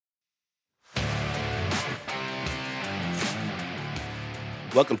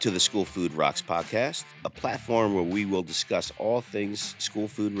Welcome to the School Food Rocks podcast, a platform where we will discuss all things school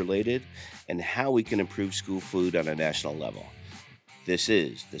food related and how we can improve school food on a national level. This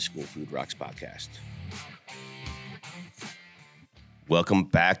is the School Food Rocks podcast. Welcome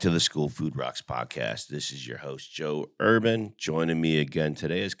back to the School Food Rocks podcast. This is your host, Joe Urban. Joining me again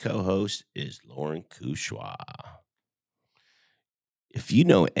today as co-host is Lauren Couchois. If you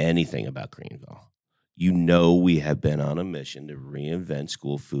know anything about Greenville, you know we have been on a mission to reinvent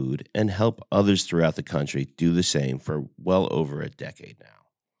school food and help others throughout the country do the same for well over a decade now.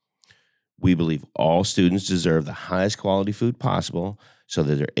 We believe all students deserve the highest quality food possible so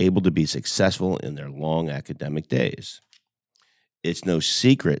that they're able to be successful in their long academic days. It's no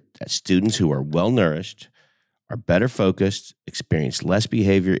secret that students who are well-nourished are better focused, experience less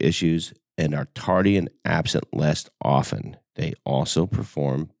behavior issues, and are tardy and absent less often. They also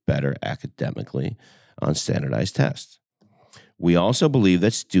perform better academically on standardized tests. We also believe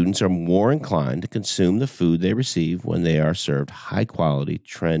that students are more inclined to consume the food they receive when they are served high-quality,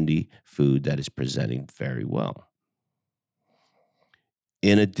 trendy food that is presenting very well.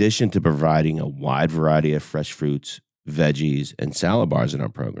 In addition to providing a wide variety of fresh fruits, veggies, and salad bars in our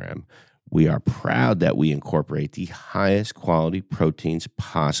program, we are proud that we incorporate the highest quality proteins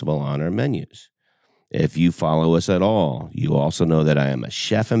possible on our menus. If you follow us at all, you also know that I am a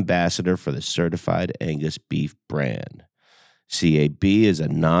chef ambassador for the Certified Angus Beef brand. CAB is a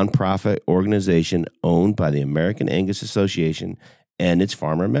nonprofit organization owned by the American Angus Association and its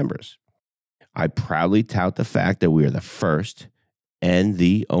farmer members. I proudly tout the fact that we are the first and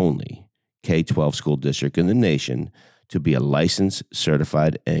the only K-12 school district in the nation to be a licensed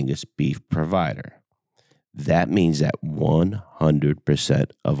Certified Angus Beef provider. That means that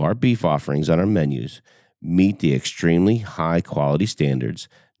 100% of our beef offerings on our menus meet the extremely high quality standards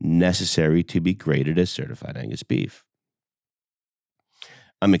necessary to be graded as Certified Angus Beef.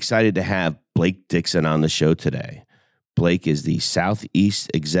 I'm excited to have Blake Dickson on the show today. Blake is the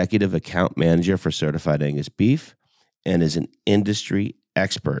Southeast Executive Account Manager for Certified Angus Beef and is an industry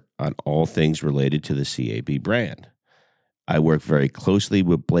expert on all things related to the CAB brand. I work very closely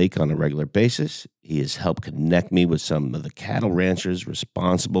with Blake on a regular basis. He has helped connect me with some of the cattle ranchers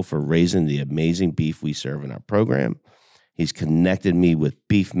responsible for raising the amazing beef we serve in our program. He's connected me with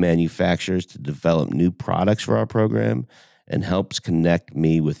beef manufacturers to develop new products for our program and helps connect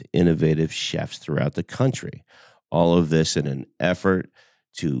me with innovative chefs throughout the country. All of this in an effort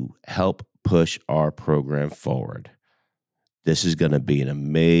to help push our program forward. This is going to be an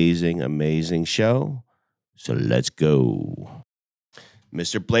amazing, amazing show. So let's go.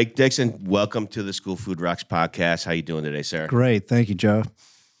 Mr. Blake Dickson, welcome to the School Food Rocks podcast. How you doing today, sir? Great. Thank you, Joe.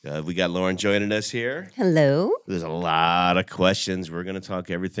 We got Lauren joining us here. Hello. There's a lot of questions. We're going to talk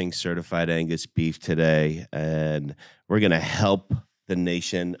everything Certified Angus Beef today, and we're going to help the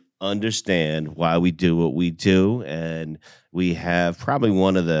nation understand why we do what we do. And we have probably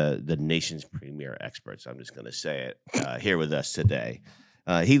one of the nation's premier experts, I'm just going to say it, here with us today.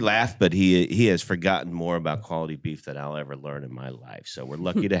 He laughed, but he has forgotten more about quality beef than I'll ever learn in my life. So we're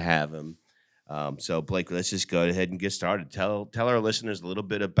lucky to have him. So Blake, let's just go ahead and get started. Tell our listeners a little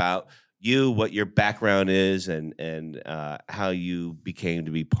bit about you, what your background is, and how you became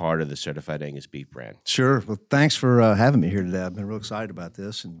to be part of the Certified Angus Beef brand. Sure. Well, thanks for having me here today. I've been real excited about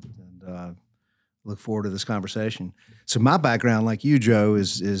this and look forward to this conversation. So my background, like you, Joe,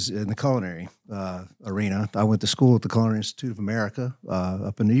 is in the culinary arena. I went to school at the Culinary Institute of America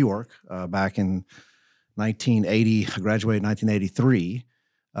up in New York back in 1980. I graduated in 1983.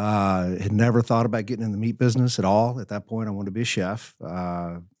 Had never thought about getting in the meat business at all. At that point, I wanted to be a chef.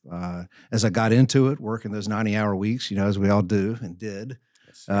 As I got into it, working those 90-hour weeks, as we all do and did,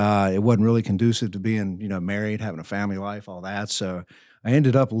 it wasn't really conducive to being, married, having a family life, all that. So I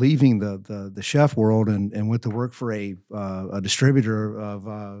ended up leaving the chef world and went to work for a distributor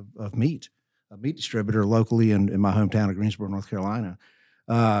of meat, a meat distributor locally in my hometown of Greensboro, North Carolina.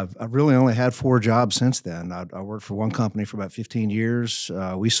 I've really only had 4 jobs since then. I worked for one company for about 15 years.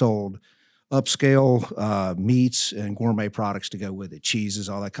 We sold upscale meats and gourmet products to go with it, cheeses,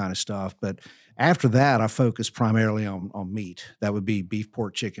 all that kind of stuff. But after that, I focused primarily on meat. That would be beef,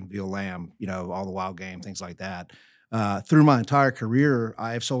 pork, chicken, veal, lamb, all the wild game, things like that. Through my entire career,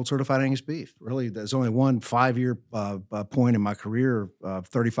 I have sold Certified Angus Beef. Really, there's only one 5-year point in my career of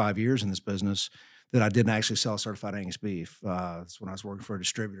 35 years in this business that I didn't actually sell Certified Angus Beef. That's when I was working for a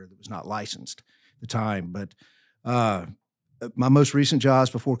distributor that was not licensed at the time. But my most recent jobs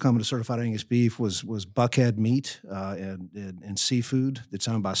before coming to Certified Angus Beef was Buckhead Meat and Seafood that's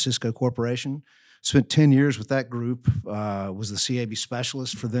owned by Cisco Corporation. Spent 10 years with that group, was the CAB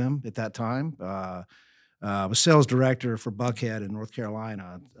specialist for them at that time. I was sales director for Buckhead in North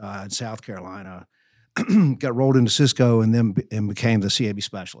Carolina, and South Carolina. Got rolled into Cisco and became the CAB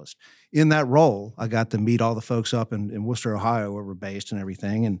specialist. In that role, I got to meet all the folks up in Worcester, Ohio, where we're based and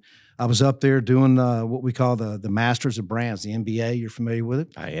everything. And I was up there doing what we call the Masters of Brands, the MBA. You're familiar with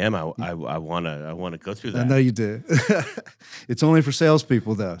it? I am. I wanna go through I that. know you do. It's only for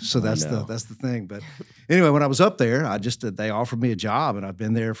salespeople though, so I that's know. the thing. But anyway, when I was up there, they offered me a job, and I've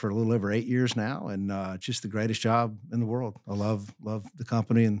been there for a little over 8 years now, and just the greatest job in the world. I love the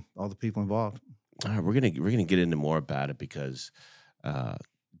company and all the people involved. All right, we're gonna get into more about it because uh,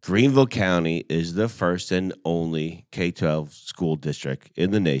 Greenville County is the first and only K-12 school district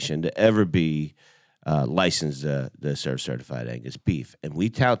in the nation to ever be licensed to serve certified Angus beef, and we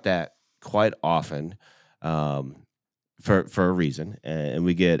tout that quite often for a reason, and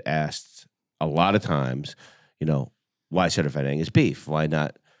we get asked a lot of times, why certified Angus beef? Why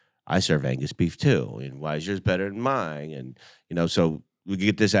not? I serve Angus beef too, and why is yours better than mine? And so we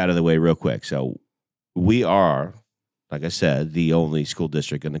get this out of the way real quick. So we are, like I said, the only school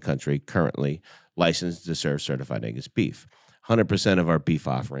district in the country currently licensed to serve certified Angus beef. 100% of our beef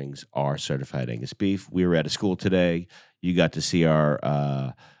offerings are certified Angus beef. We were at a school today. You got to see our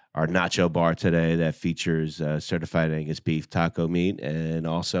nacho bar today that features certified Angus beef taco meat, and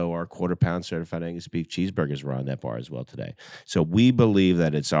also our quarter-pound certified Angus beef cheeseburgers were on that bar as well today. So we believe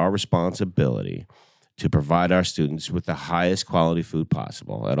that it's our responsibility to provide our students with the highest quality food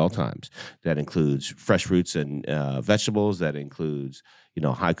possible at all times. That includes fresh fruits and vegetables. That includes,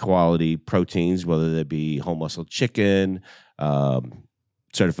 high quality proteins, whether they be whole muscle chicken,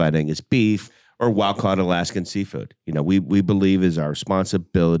 certified Angus beef, or wild caught Alaskan seafood. We believe is our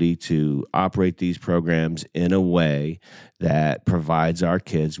responsibility to operate these programs in a way that provides our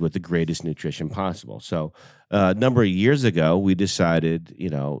kids with the greatest nutrition possible. So a number of years ago, we decided,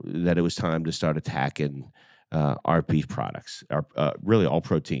 that it was time to start attacking our beef products, our really all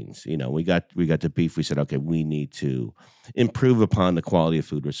proteins. We got the beef. We said, okay, we need to improve upon the quality of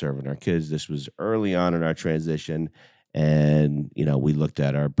food we're serving our kids. This was early on in our transition, and we looked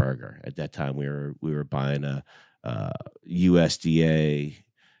at our burger. At that time, we were buying a USDA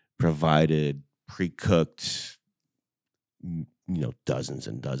provided pre-cooked, dozens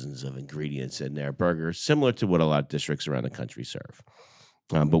and dozens of ingredients in their burgers, similar to what a lot of districts around the country serve.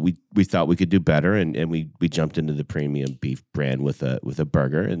 But we thought we could do better, and we jumped into the premium beef brand with a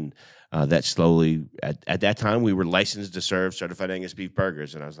burger, and that slowly at that time we were licensed to serve certified Angus beef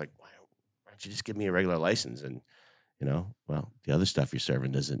burgers, and I was like, why don't you just give me a regular license? And well, the other stuff you're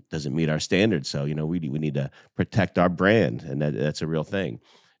serving doesn't meet our standards, so we need to protect our brand, and that's a real thing.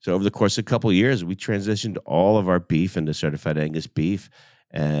 So over the course of a couple of years, we transitioned all of our beef into certified Angus beef,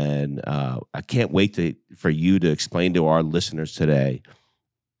 and I can't wait for you to explain to our listeners today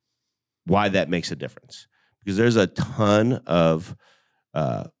why that makes a difference, because there's a ton of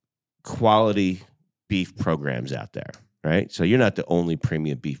quality beef programs out there, right? So you're not the only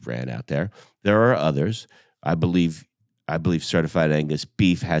premium beef brand out there. There are others. I believe certified Angus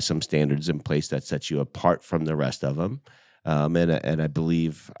beef has some standards in place that sets you apart from the rest of them. And I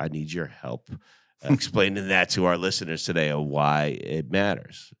believe I need your help explaining that to our listeners today of why it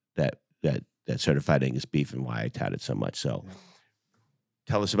matters that certified Angus beef and why I tout it so much. So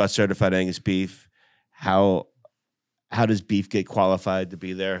tell us about certified Angus beef. How does beef get qualified to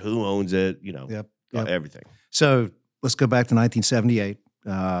be there? Who owns it? Yep. Everything. So let's go back to 1978.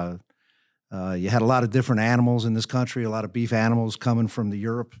 You had a lot of different animals in this country, a lot of beef animals coming from the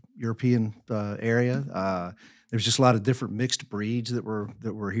European area. There's just a lot of different mixed breeds that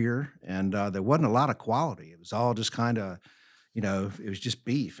were here, and there wasn't a lot of quality. It was all just kind of, it was just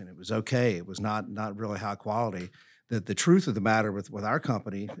beef, and it was okay. It was not really high quality. The truth of the matter with our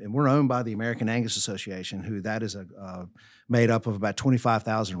company, and we're owned by the American Angus Association, who that is made up of about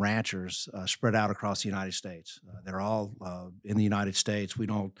 25,000 ranchers spread out across the United States. They're all in the United States. We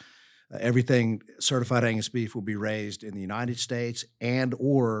don't. Everything certified Angus beef will be raised in the United States and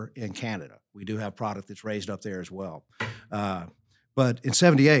or in Canada. We do have product that's raised up there as well. But in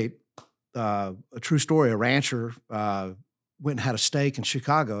 '78, a true story, a rancher went and had a steak in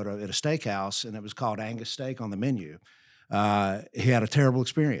Chicago at a steakhouse, and it was called Angus steak on the menu. He had a terrible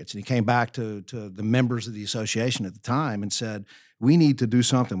experience, and he came back to the members of the association at the time and said, we need to do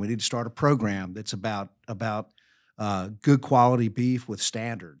something. We need to start a program that's about good quality beef with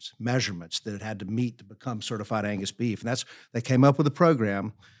standards, measurements that it had to meet to become certified Angus beef. And they came up with a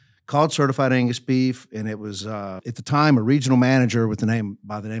program called Certified Angus Beef, and it was at the time a regional manager by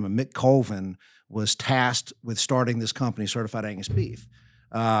the name of Mick Colvin was tasked with starting this company, Certified Angus Beef.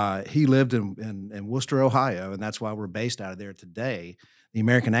 He lived in Worcester, Ohio, and that's why we're based out of there today. The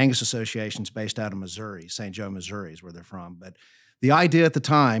American Angus Association is based out of Missouri. St. Joe, Missouri is where they're from. But the idea at the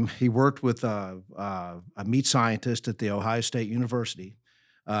time, he worked with a meat scientist at the Ohio State University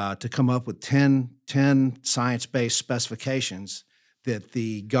to come up with 10 science-based specifications that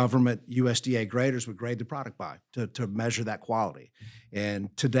the government USDA graders would grade the product by to measure that quality.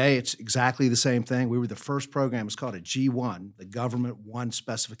 And today it's exactly the same thing. We were the first program, it's called a G1, the government one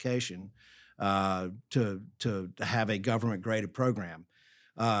specification to have a government graded program.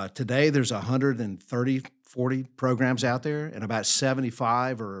 Today there's 130, 40 programs out there, and about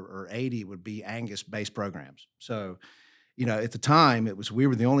 75 or 80 would be Angus-based programs. So, at the time, we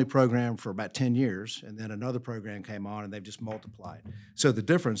were the only program for about 10 years, and then another program came on, and they've just multiplied. So the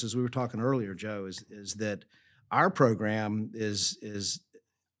difference, as we were talking earlier, Joe, is that our program is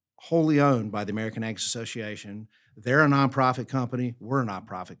wholly owned by the American Angus Association. They're a nonprofit company. We're a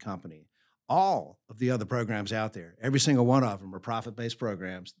nonprofit company. All of the other programs out there, every single one of them are profit-based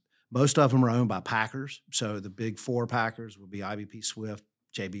programs. Most of them are owned by packers. So the big four packers would be IBP Swift,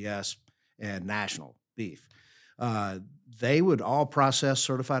 JBS, and National Beef. They would all process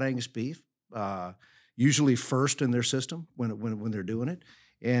certified Angus beef, usually first in their system when they're doing it.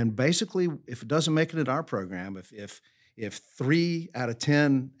 And basically, if it doesn't make it into our program, if 3 out of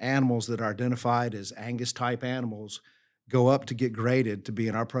 10 animals that are identified as Angus type animals go up to get graded to be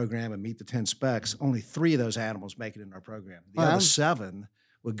in our program and meet the 10 specs, only 3 of those animals make it in our program. The other 7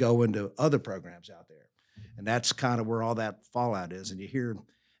 would go into other programs out there. And that's kind of where all that fallout is. And you hear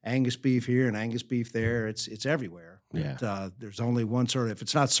Angus beef here and Angus beef there. It's everywhere. Yeah. But, there's only one if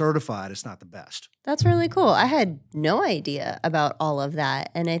it's not certified, it's not the best. That's really cool. I had no idea about all of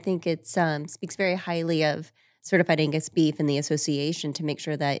that. And I think it speaks very highly of Certified Angus Beef and the association to make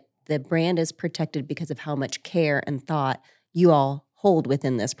sure that the brand is protected because of how much care and thought you all hold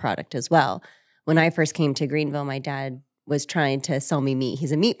within this product as well. When I first came to Greenville, my dad was trying to sell me meat.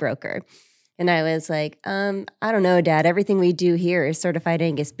 He's a meat broker. And I was like, I don't know, Dad, everything we do here is certified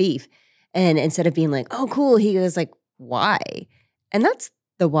Angus beef. And instead of being like, oh, cool, he was like, why? And that's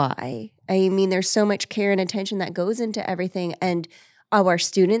the why. I mean, there's so much care and attention that goes into everything. And our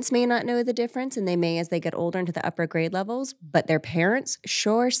students may not know the difference, and they may as they get older into the upper grade levels, but their parents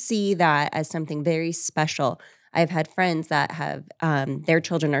sure see that as something very special. I've had friends that have their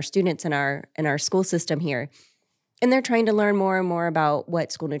children are students in our school system here. And they're trying to learn more and more about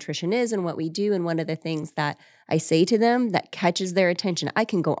what school nutrition is and what we do. And one of the things that I say to them that catches their attention, I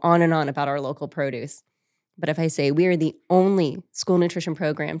can go on and on about our local produce. But if I say we are the only school nutrition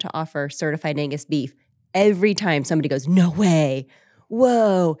program to offer certified Angus beef, every time somebody goes, no way,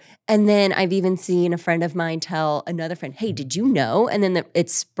 whoa. And then I've even seen a friend of mine tell another friend, hey, did you know? And then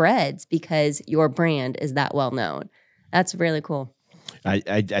it spreads because your brand is that well known. That's really cool.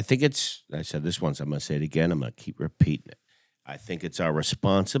 I think I said this once, I'm going to say it again, I'm going to keep repeating it. I think it's our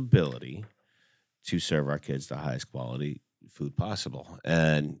responsibility to serve our kids the highest quality food possible.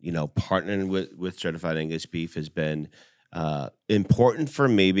 And, partnering with Certified Angus Beef has been important for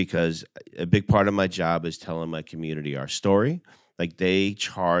me because a big part of my job is telling my community our story. Like they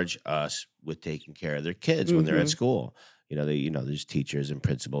charge us with taking care of their kids when they're at school. There's teachers and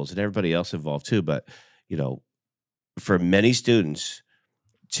principals and everybody else involved too. But, for many students,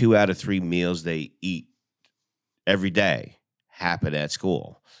 2 out of 3 meals they eat every day happen at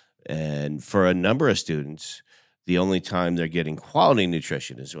school. And for a number of students, the only time they're getting quality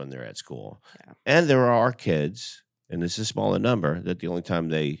nutrition is when they're at school. Yeah. And there are kids, and this is a smaller number, that the only time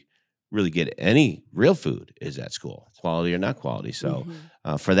they really get any real food is at school, quality or not quality. So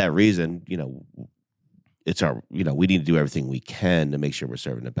for that reason, it's we need to do everything we can to make sure we're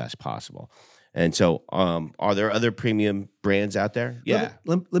serving the best possible. And so are there other premium brands out there? Yeah.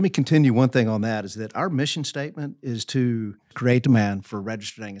 Let me continue one thing on that is that our mission statement is to create demand for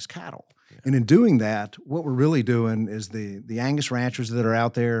registered Angus cattle. Yeah. And in doing that, what we're really doing is the Angus ranchers that are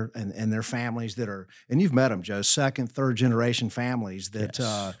out there and their families that are, and you've met them, Joe, 2nd, 3rd generation families that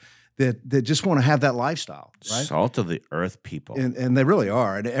yes. That just want to have that lifestyle, right? Salt of the earth people. And they really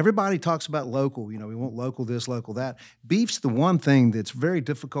are. And everybody talks about local, we want local this, local that. Beef's the one thing that's very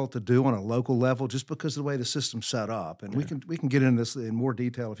difficult to do on a local level just because of the way the system's set up. And we can get into this in more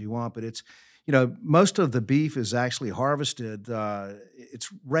detail if you want, but it's, most of the beef is actually harvested. It's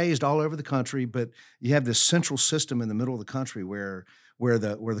raised all over the country, but you have this central system in the middle of the country where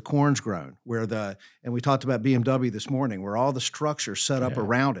the corn's grown, and we talked about BMW this morning, where all the structure's set up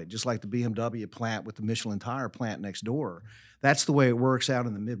around it, just like the BMW plant with the Michelin tire plant next door. That's the way it works out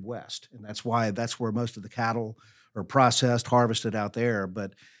in the Midwest, and that's where most of the cattle are processed, harvested out there.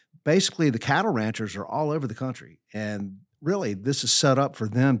 But basically, the cattle ranchers are all over the country, and really, this is set up for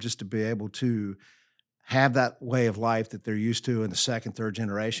them just to be able to have that way of life that they're used to in the second, third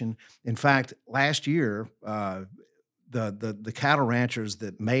generation. In fact, last year, the cattle ranchers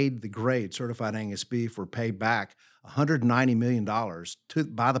that made the grade certified Angus beef were paid back $190 million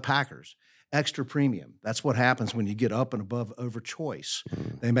by the packers, extra premium. That's what happens when you get up and above over choice.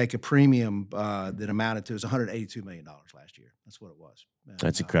 They make a premium that amounted to, it was $182 million last year. That's what it was. And,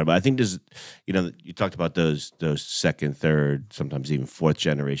 That's incredible. I think there's, you talked about those second, third, sometimes even fourth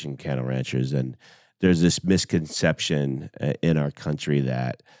generation cattle ranchers, and there's this misconception in our country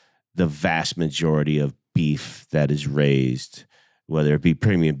that the vast majority of beef that is raised, whether it be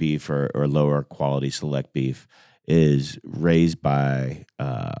premium beef or lower quality select beef, is raised by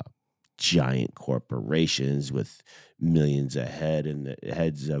giant corporations with millions of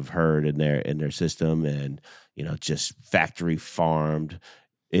heads of herd in their system, and just factory farmed.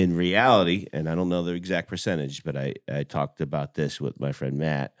 In reality, and I don't know the exact percentage, but I talked about this with my friend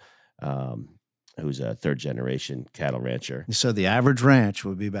Matt, who's a third generation cattle rancher. So the average ranch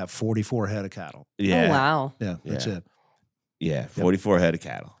would be about 44 head of cattle. Yeah. Oh, wow. Yeah, that's it. Yeah, 44 head of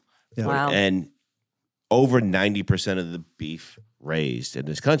cattle. Yeah. Wow. And over 90% of the beef raised in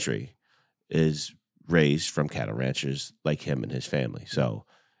this country is raised from cattle ranchers like him and his family. So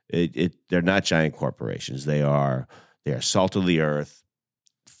they're not giant corporations. They are salt of the earth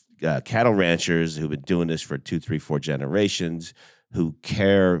cattle ranchers who've been doing this for 2, 3, 4 generations, who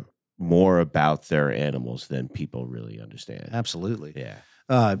care more about their animals than people really understand. Absolutely. Yeah.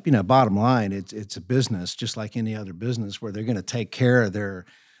 Bottom line, it's a business just like any other business where they're going to take care of their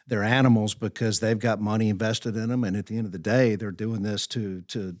animals because they've got money invested in them, and at the end of the day, they're doing this to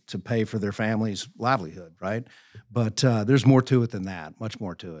pay for their family's livelihood, right? But there's more to it than that, much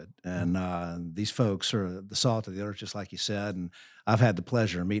more to it. And these folks are the salt of the earth, just like you said. And I've had the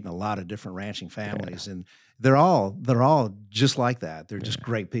pleasure of meeting a lot of different ranching families, and they're all just like that. They're just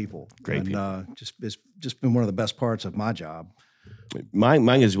great people. People. It's just been one of the best parts of my job. Mine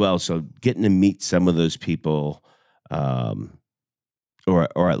as well. So getting to meet some of those people,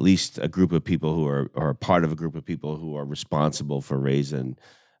 or at least a group of people who are part of a group of people who are responsible for raising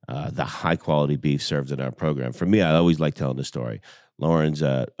the high quality beef served in our program. For me, I always like telling the story. Lauren's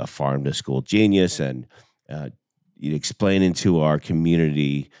a farm to school genius, and explaining to our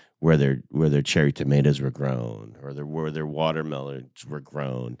community where their cherry tomatoes were grown, or where their watermelons were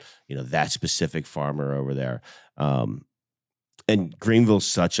grown. That specific farmer over there. And Greenville's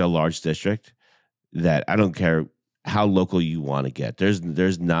such a large district that I don't care how local you want to get.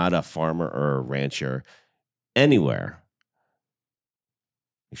 There's not a farmer or a rancher anywhere.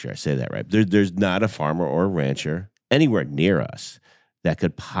 Make sure I say that right. There's not a farmer or a rancher anywhere near us that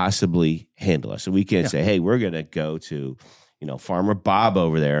could possibly handle us. So we can't say, hey, we're going to go to, Farmer Bob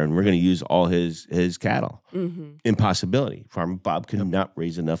over there, and we're going to use all his cattle. Mm-hmm. Impossibility. Farmer Bob could not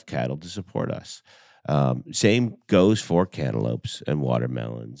raise enough cattle to support us. Same goes for cantaloupes and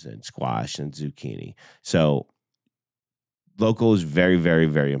watermelons and squash and zucchini. So local is very, very,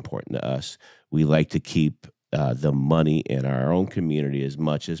 very important to us. We like to keep the money in our own community as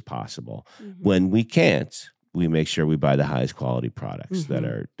much as possible. Mm-hmm. When we can't, we make sure we buy the highest quality products that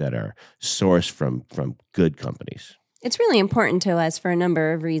are sourced from good companies. It's really important to us for a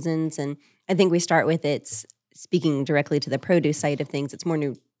number of reasons, and I think we start with it's speaking directly to the produce side of things. It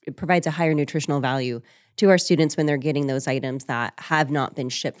provides a higher nutritional value to our students when they're getting those items that have not been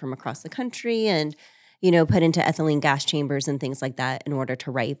shipped from across the country and put into ethylene gas chambers and things like that in order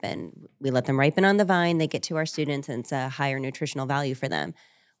to ripen. We let them ripen on the vine. They get to our students, and it's a higher nutritional value for them.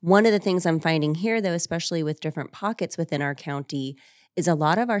 One of the things I'm finding here, though, especially with different pockets within our county, is a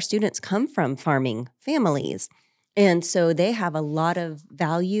lot of our students come from farming families. And so they have a lot of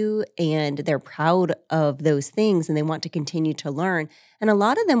value, and they're proud of those things, and they want to continue to learn. And a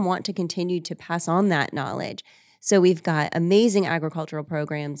lot of them want to continue to pass on that knowledge. So we've got amazing agricultural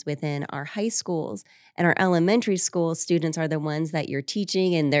programs within our high schools, and our elementary school students are the ones that you're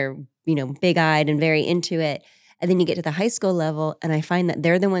teaching, and they're, big-eyed and very into it. And then you get to the high school level, and I find that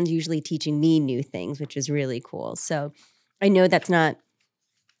they're the ones usually teaching me new things, which is really cool. So I know that's not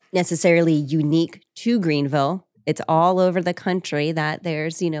necessarily unique to Greenville. It's all over the country that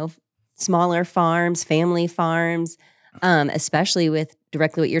there's, smaller farms, family farms, especially with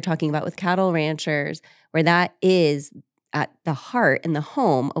directly what you're talking about with cattle ranchers, where that is at the heart and the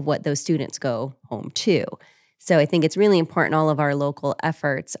home of what those students go home to. So I think it's really important all of our local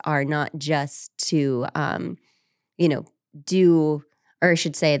efforts are not just to, do, or I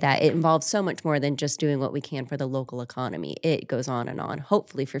should say that it involves so much more than just doing what we can for the local economy. It goes on and on,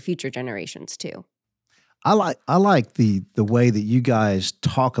 hopefully for future generations too. I like the way that you guys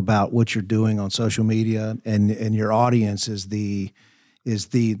talk about what you're doing on social media, and your audience is the is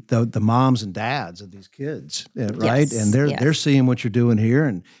the moms and dads of these kids, right? Yes, And they're yes. seeing what you're doing here,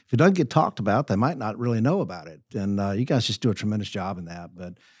 and if it doesn't get talked about, they might not really know about it. And you guys just do a tremendous job in that.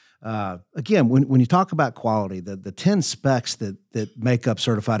 But again, when you talk about quality, the 10 specs that make up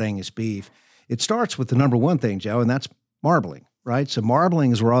certified Angus beef, it starts with the number one thing, Joe, and that's marbling, right? So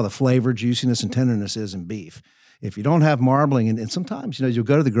marbling is where all the flavor, juiciness, and tenderness is in beef. If you don't have marbling, and sometimes, you'll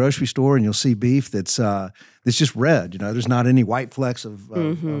go to the grocery store and you'll see beef that's just red. There's not any white flecks of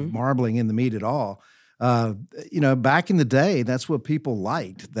marbling in the meat at all. Back in the day, that's what people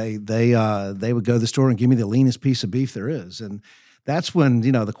liked. They would go to the store and give me the leanest piece of beef there is, and that's when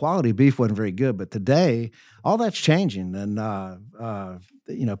the quality of beef wasn't very good. But today, all that's changing, and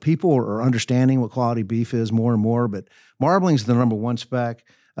people are understanding what quality beef is more and more. But marbling is the number one spec.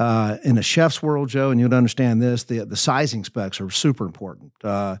 In a chef's world, Joe, and you'd understand this, the sizing specs are super important.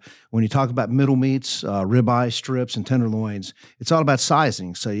 When you talk about middle meats, ribeye, strips, and tenderloins, it's all about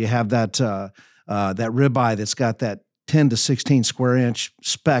sizing. So you have that ribeye that's got that 10 to 16 square inch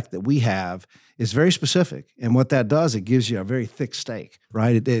spec that we have is very specific. And what that does, it gives you a very thick steak,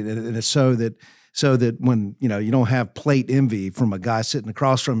 right? And it's so that when you don't have plate envy from a guy sitting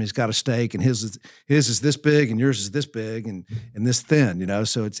across from him, he's got a steak and his is this big and yours is this big and this thin,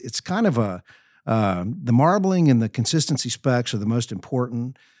 So it's kind of the marbling and the consistency specs are the most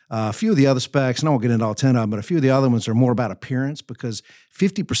important. A few of the other specs, and I won't get into all 10 of them, but a few of the other ones are more about appearance because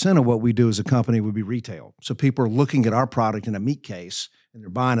 50% of what we do as a company would be retail. So people are looking at our product in a meat case and they're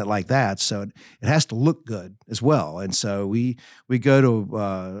buying it like that. So it has to look good as well. And so we go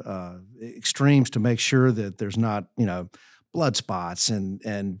to extremes to make sure that there's not, blood spots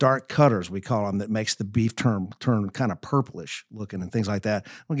and dark cutters, we call them, that makes the beef turn kind of purplish looking and things like that.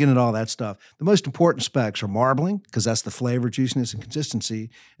 We'll get into all that stuff. The most important specs are marbling because that's the flavor, juiciness, and consistency,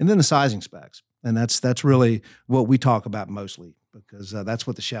 and then the sizing specs. And that's really what we talk about mostly because that's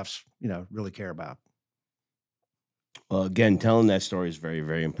what the chefs, really care about. Well, again, telling that story is very,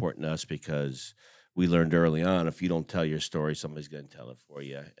 very important to us because we learned early on if you don't tell your story, somebody's going to tell it for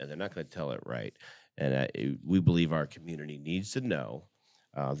you, and they're not going to tell it right. And we believe our community needs to know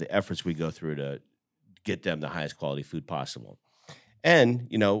the efforts we go through to get them the highest quality food possible. And,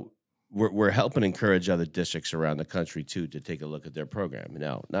 we're helping encourage other districts around the country, too, to take a look at their program.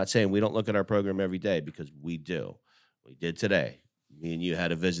 Now, not saying we don't look at our program every day because we do. We did today. Me and you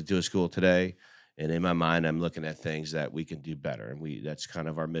had a visit to a school today. And in my mind, I'm looking at things that we can do better. And that's kind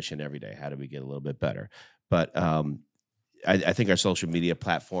of our mission every day. How do we get a little bit better? But I think our social media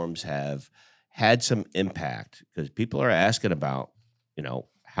platforms have had some impact because people are asking about,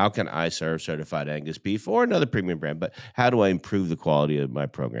 how can I serve certified Angus beef or another premium brand, but how do I improve the quality of my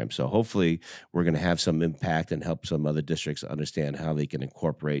program? So hopefully we're going to have some impact and help some other districts understand how they can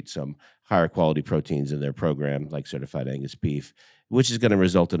incorporate some higher quality proteins in their program, like certified Angus beef, which is going to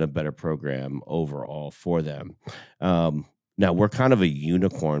result in a better program overall for them. Now, we're kind of a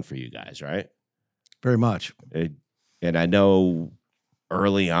unicorn for you guys, right? Very much. And I know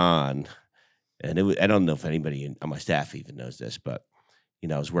early on, and I don't know if anybody on my staff even knows this, but,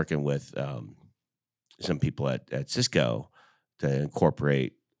 I was working with some people at Cisco to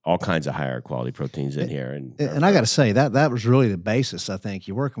incorporate all kinds of higher quality proteins in here. And I got to say, that was really the basis, I think.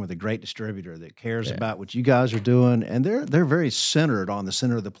 You're working with a great distributor that cares about what you guys are doing, and they're very centered on the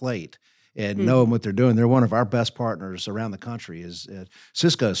center of the plate and knowing what they're doing. They're one of our best partners around the country.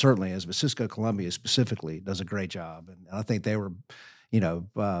 Cisco certainly is, but Cisco Columbia specifically does a great job. And I think they were,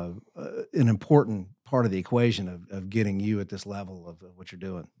 an important part of the equation of getting you at this level of what you're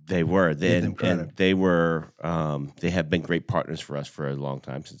doing. They were. They have been great partners for us for a long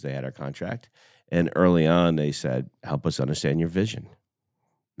time since they had our contract. And early on, they said, help us understand your vision.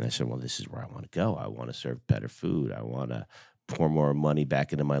 And I said, well, this is where I want to go. I want to serve better food. I want to pour more money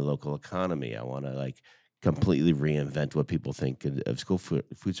back into my local economy. I want to completely reinvent what people think of school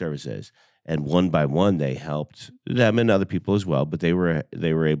food services. And one by one, they helped them and other people as well. But they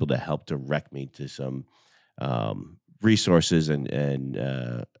were able to help direct me to some resources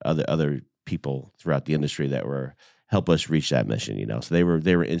and other people throughout the industry that were help us reach that mission. So they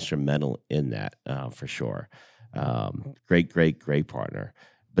were instrumental in that for sure. Great partner.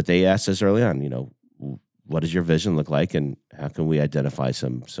 But they asked us early on, what does your vision look like, and how can we identify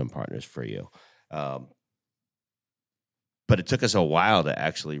some partners for you? But it took us a while to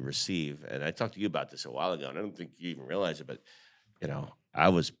actually receive, and I talked to you about this a while ago, and I don't think you even realize it, but, I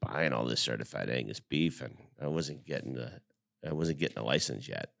was buying all this certified Angus beef, and I wasn't getting a license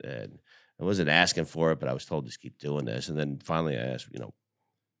yet, and I wasn't asking for it, but I was told just keep doing this. And then finally I asked,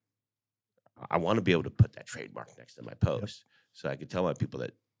 I want to be able to put that trademark next to my post so I could tell my people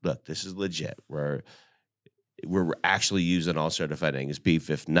that, look, this is legit. we're actually using all certified Angus beef.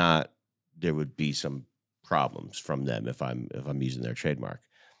 If not, there would be some problems from them if I'm using their trademark.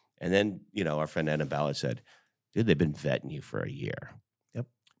 And then, our friend Anna Ballard said, dude, they've been vetting you for a year. Yep.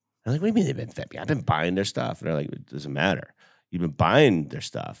 I'm like, what do you mean they've been vetting me? I've been buying their stuff. And they're like, it doesn't matter. You've been buying their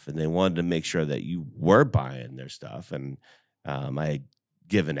stuff. And they wanted to make sure that you were buying their stuff. And I had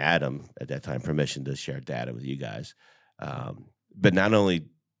given Adam at that time permission to share data with you guys. But not only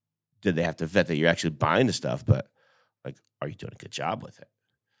did they have to vet that you're actually buying the stuff, but like, are you doing a good job with it?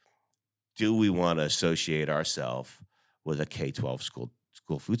 Do we want to associate ourselves with a K-12 school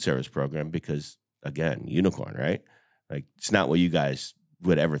food service program? Because again, unicorn, right? Like, it's not what you guys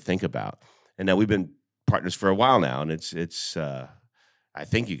would ever think about. And now we've been partners for a while now, and it's I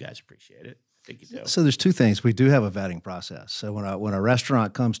think you guys appreciate it. I think you do. So there's two things. We do have a vetting process. So when a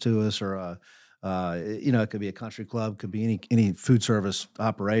restaurant comes to us, or it could be a country club, could be any food service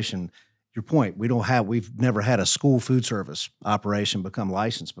operation. Your point, we've never had a school food service operation become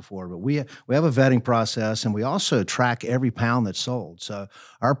licensed before, but we have a vetting process, and we also track every pound that's sold. So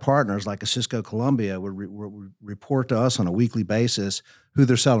our partners, like a Cisco Columbia, would report to us on a weekly basis who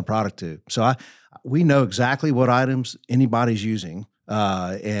they're selling product to. So we know exactly what items anybody's using,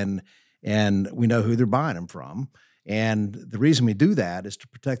 and we know who they're buying them from. And the reason we do that is to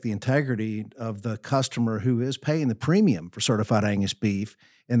protect the integrity of the customer who is paying the premium for certified Angus beef.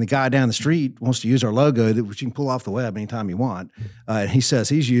 And the guy down the street wants to use our logo, which you can pull off the web anytime you want. And he says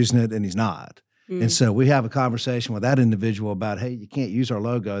he's using it, and he's not. And so we have a conversation with that individual about, hey, you can't use our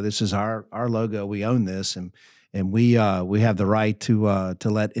logo. This is our logo. We own this, and we have the right to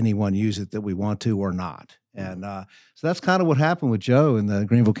let anyone use it that we want to or not. And so that's kind of what happened with Joe in the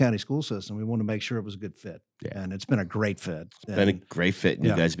Greenville County school system. We want to make sure it was a good fit. Yeah. And it's been a great fit. It's been a great fit, and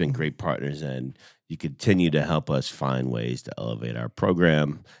you guys have been great partners, and you continue to help us find ways to elevate our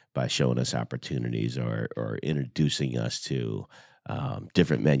program by showing us opportunities or introducing us to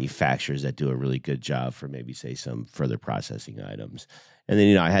different manufacturers that do a really good job for maybe, say, some further processing items. And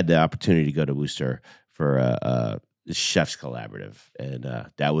then, I had the opportunity to go to Worcester for the Chefs Collaborative, and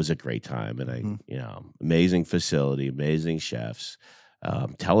that was a great time. And amazing facility, amazing chefs.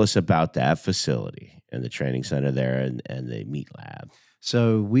 Tell us about that facility and the training center there and the meat lab.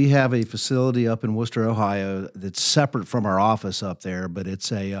 So we have a facility up in Worcester, Ohio, that's separate from our office up there, but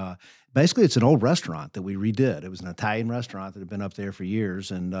it's basically it's an old restaurant that we redid. It was an Italian restaurant that had been up there for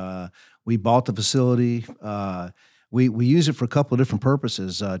years, and we bought the facility. We use it for a couple of different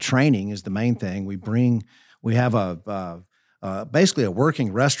purposes. Training is the main thing. We have basically a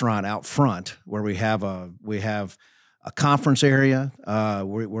working restaurant out front where we have a conference area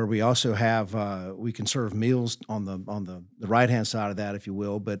where we also have we can serve meals on the right hand side of that, if you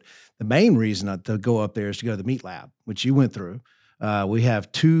will. But the main reason to go up there is to go to the meat lab, which you went through. We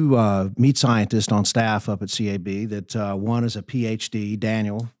have two meat scientists on staff up at CAB. That one is a PhD,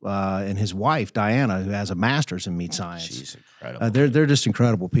 Daniel, and his wife Diana, who has a master's in meat science. She's incredible. They're just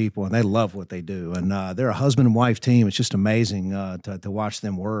incredible people, and they love what they do. And they're a husband and wife team. It's just amazing to watch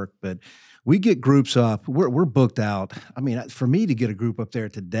them work. But we get groups up. We're booked out. I mean, for me to get a group up there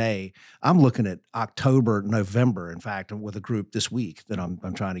today, I'm looking at October, November. In fact, with a group this week that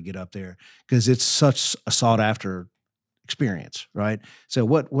I'm trying to get up there because it's such a sought after experience, right? So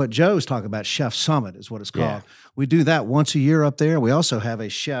what Joe's talking about, Chef Summit is what it's called. Yeah. We do that once a year up there. We also have a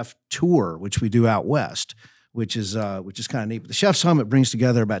chef tour, which we do out west, which is kind of neat. But the Chef Summit brings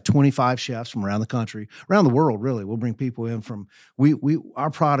together about 25 chefs from around the country, around the world, really. We'll bring people in from our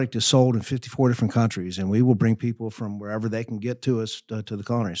product is sold in 54 different countries, and we will bring people from wherever they can get to us to the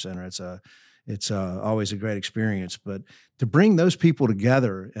Culinary Center. It's always a great experience. But to bring those people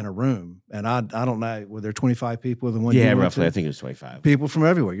together in a room, and I don't know, were there 25 people in the one? Yeah, roughly. I think it was 25. People from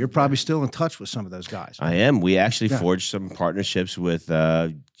everywhere. You're probably still in touch with some of those guys. I am. We actually forged some partnerships with,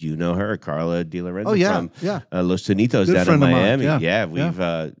 you know her, Carla De Lorenzo from Los Tonitos Good down in Miami.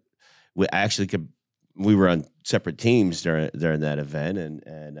 We were on separate teams during that event,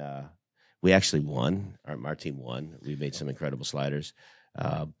 and we actually won. Our team won. We made some incredible sliders.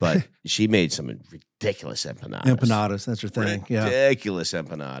 But she made some ridiculous empanadas. Empanadas, that's her thing. Ridiculous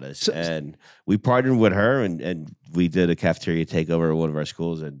empanadas. And we partnered with her, and we did a cafeteria takeover at one of our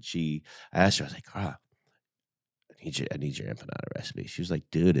schools. And I asked her, I was like, I need your empanada recipe. She was like,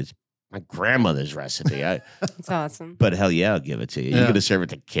 dude, it's my grandmother's recipe. That's awesome. But hell yeah, I'll give it to you. You're going to serve it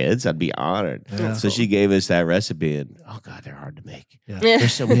to kids? I'd be honored. Yeah. So she gave us that recipe, and oh God, they're hard to make. Yeah.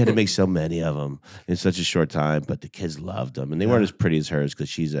 We had to make so many of them in such a short time, but the kids loved them. And they weren't as pretty as hers because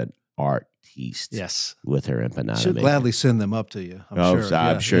she's an artiste. Yes. With her empanada. She'll making. gladly send them up to you.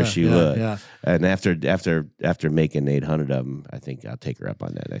 I'm sure she would. Yeah. And after making 800 of them, I think I'll take her up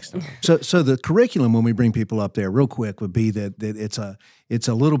on that next time. So the curriculum when we bring people up there, real quick, would be that it's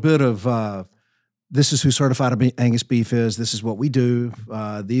a little bit of this is who certified Angus beef is. This is what we do.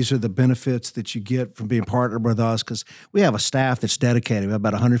 These are the benefits that you get from being partnered with us, because we have a staff that's dedicated. We have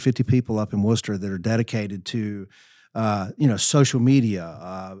about 150 people up in Worcester that are dedicated to social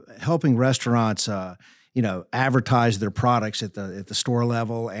media, helping restaurants, advertise their products at the store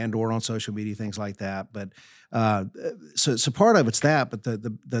level and or on social media, things like that. But so part of it's that, but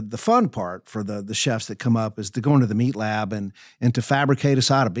the fun part for the chefs that come up is to go into the meat lab and to fabricate a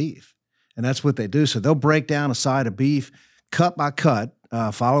side of beef, and that's what they do. So they'll break down a side of beef cut by cut,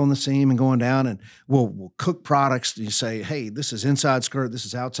 following the seam and going down, and we'll cook products. You say, hey, this is inside skirt, this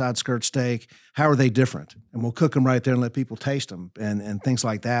is outside skirt steak. How are they different? And we'll cook them right there and let people taste them and things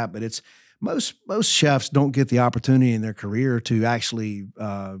like that. But it's most chefs don't get the opportunity in their career to actually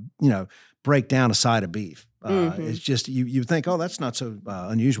break down a side of beef. It's just you think, oh, that's not so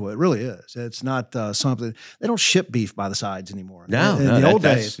unusual. It really is. It's not something. They don't ship beef by the sides anymore. No, in the old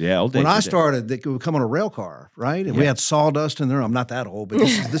days. Old days. When I started, they would come on a rail car, right? And we had sawdust in there. I'm not that old, but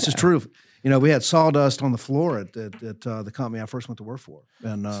this is true. We had sawdust on the floor at the company I first went to work for.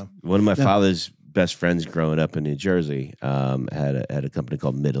 And one of my father's best friends growing up in New Jersey had a company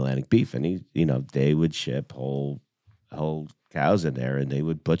called Mid Atlantic Beef, and they would ship whole cows in there, and they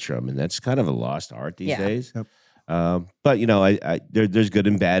would butcher them, and that's kind of a lost art these days. Yep. But there's good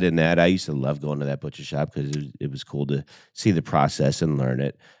and bad in that. I used to love going to that butcher shop because it was cool to see the process and learn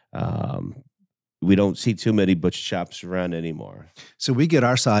it. We don't see too many butcher shops around anymore. So we get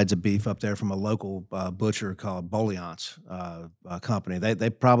our sides of beef up there from a local butcher called Boliance company. They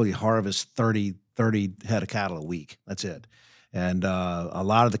probably harvest 30 head of cattle a week. That's it. And a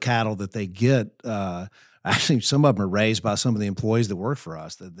lot of the cattle that they get, actually, some of them are raised by some of the employees that work for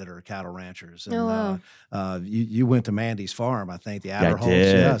us that are cattle ranchers. And you went to Mandy's farm, I think, the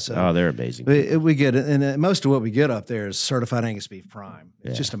Adderholts. Yeah, so they're amazing. We get it, and most of what we get up there is certified Angus beef prime.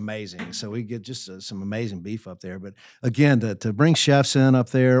 It's just amazing. So we get just some amazing beef up there. But again, to bring chefs in up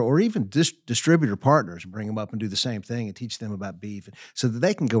there, or even distributor partners, bring them up and do the same thing and teach them about beef, so that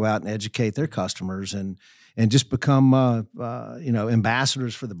they can go out and educate their customers and just become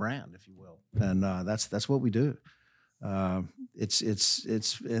ambassadors for the brand, if you will. And that's what we do. It's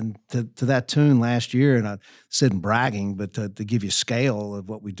and to that tune last year, and I said bragging, but to give you scale of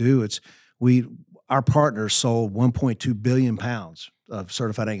what we do, our partners sold 1.2 billion pounds of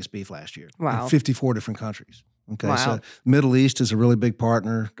certified Angus beef last year. Wow. In 54 different countries. Okay, wow. So Middle East is a really big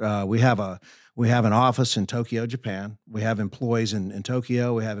partner. We have an office in Tokyo, Japan. We have employees in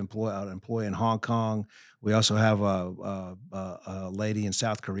Tokyo. We have an employee in Hong Kong. We also have a lady in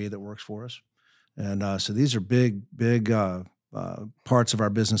South Korea that works for us. And so these are big parts of our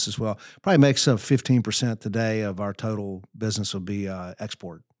business as well. Probably makes up 15% today of our total business will be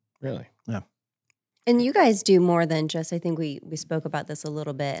export. Really? Yeah. And you guys do more than just, I think we spoke about this a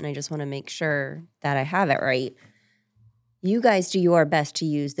little bit, and I just want to make sure that I have it right. You guys do your best to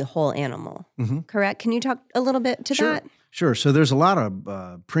use the whole animal, correct? Can you talk a little bit to that? Sure. So there's a lot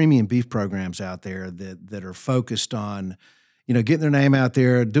of premium beef programs out there that are focused on, getting their name out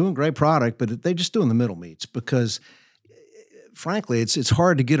there, doing great product, but they just doing the middle meats because, frankly, it's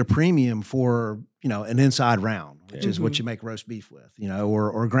hard to get a premium for an inside round, which is what you make roast beef with,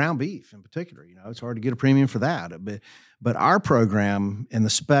 or ground beef in particular. It's hard to get a premium for that. But our program and the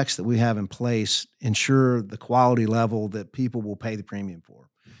specs that we have in place ensure the quality level that people will pay the premium for.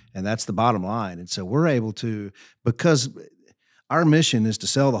 And that's the bottom line. And so we're able to, because our mission is to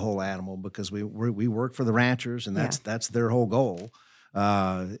sell the whole animal, because we work for the ranchers, and that's their whole goal.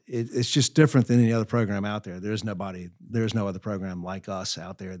 It's just different than any other program out there. There's no other program like us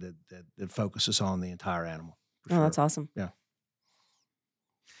out there that focuses on the entire animal. Oh, that's awesome. Yeah.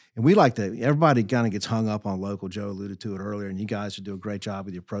 And we like to, everybody kind of gets hung up on local. Joe alluded to it earlier, and you guys do a great job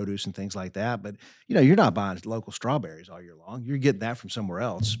with your produce and things like that. But, you're not buying local strawberries all year long. You're getting that from somewhere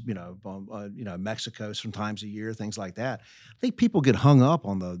else, Mexico sometimes a year, things like that. I think people get hung up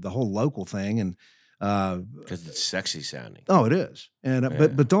on the whole local thing, and because it's sexy sounding. Oh, it is. And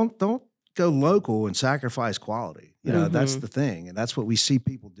but don't go local and sacrifice quality. That's the thing, and that's what we see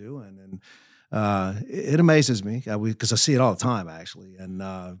people doing. And it amazes me because I see it all the time, actually. And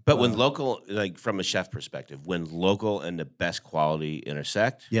but when local, like from a chef perspective, when local and the best quality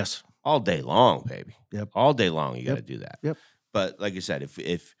intersect, yes, all day long, baby. Yep, all day long, you got to do that. Yep. But like I said,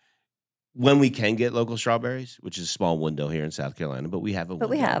 if when we can get local strawberries, which is a small window here in South Carolina, but we have a window.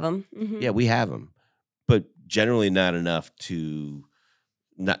 We have them. Yeah, we have them, but generally not enough to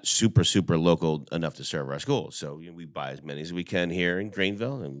not super local enough to serve our schools. So we buy as many as we can here in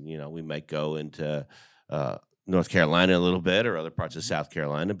Greenville, and we might go into North Carolina a little bit or other parts of South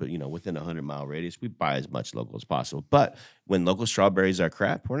Carolina, but within a 100-mile radius, we buy as much local as possible. But when local strawberries are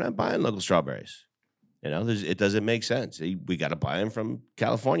crap, we're not buying local strawberries. It doesn't make sense. We got to buy them from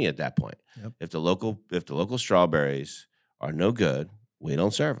California at that point. Yep. If the local strawberries are no good, we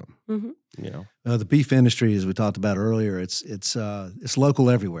don't serve them. The beef industry, as we talked about earlier, it's local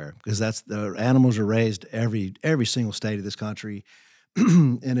everywhere, because the animals are raised every single state of this country.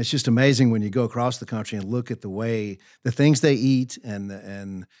 And it's just amazing when you go across the country and look at the things they eat and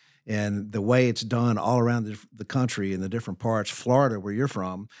the way it's done all around the country in the different parts. Florida, where you're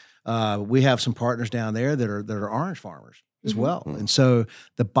from, we have some partners down there that are orange farmers as well. And so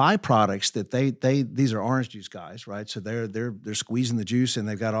the byproducts that these are orange juice guys, right? So they're squeezing the juice and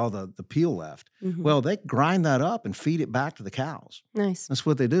they've got all the peel left. Well, they grind that up and feed it back to the cows. Nice. That's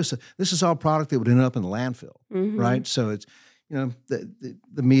what they do. So this is all product that would end up in the landfill, right? So it's,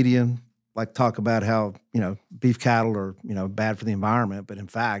 the media like talk about how, beef cattle are, bad for the environment, but in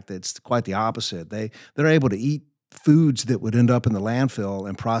fact, it's quite the opposite. They're able to eat foods that would end up in the landfill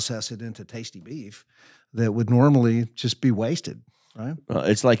and process it into tasty beef that would normally just be wasted, right? Well,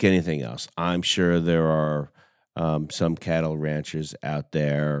 it's like anything else. I'm sure there are some cattle ranchers out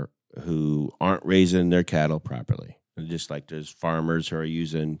there who aren't raising their cattle properly. And just like there's farmers who are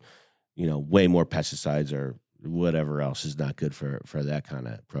using, way more pesticides or whatever else is not good for that kind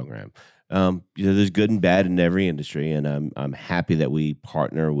of program. There's good and bad in every industry, and I'm happy that we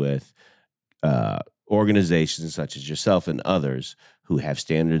partner with organizations such as yourself and others who have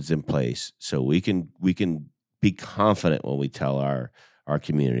standards in place, so we can be confident when we tell our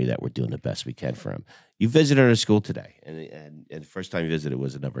community that we're doing the best we can for them. You visited our school today, and the first time you visited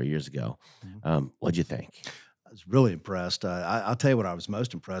was a number of years ago. What'd you think? I was really impressed. I'll tell you what I was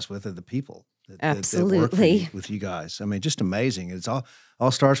most impressed with are the people Absolutely. that work with you guys. I mean, just amazing. It's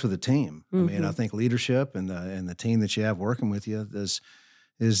all starts with a team. I mean, I think leadership and the team that you have working with you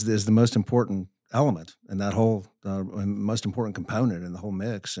is the most important element and that whole most important component in the whole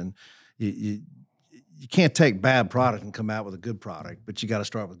mix. And you can't take bad product and come out with a good product, but you got to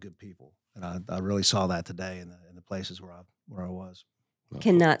start with good people. And I really saw that today in the places where I was.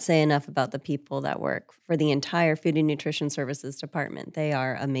 Cannot say enough about the people that work for the entire Food and Nutrition Services Department. They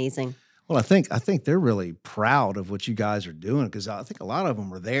are amazing. Well, I think they're really proud of what you guys are doing, because I think a lot of them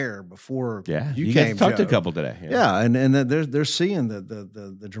were there before you came. Talked to a couple today. Yeah, and they're seeing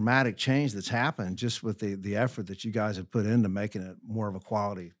the dramatic change that's happened just with the effort that you guys have put into making it more of a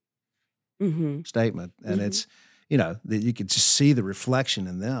quality statement, and it's that you could just see the reflection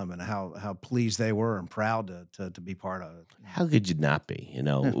in them and how pleased they were and proud to be part of it. How could you not be?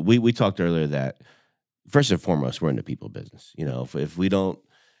 We talked earlier that first and foremost we're in the people business. If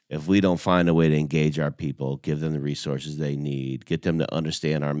we don't find a way to engage our people, give them the resources they need, get them to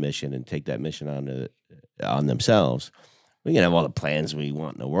understand our mission and take that mission on themselves, we can have all the plans we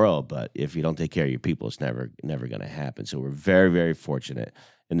want in the world, but if you don't take care of your people, it's never going to happen. So we're very, very fortunate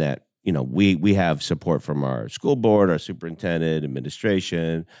in that, we have support from our school board, our superintendent,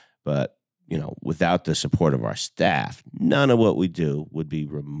 administration, but, without the support of our staff, none of what we do would be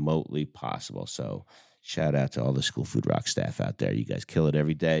remotely possible. So shout out to all the School Food Rock staff out there. You guys kill it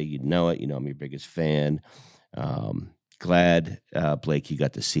every day. You know it. I'm your biggest fan. Glad, Blake, you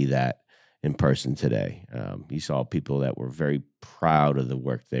got to see that in person today. You saw people that were very proud of the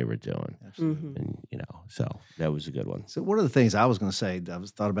work they were doing. Absolutely. And, so that was a good one. So one of the things I was going to say,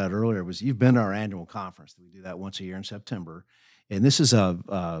 thought about earlier, was you've been to our annual conference. We do that once a year in September. And this is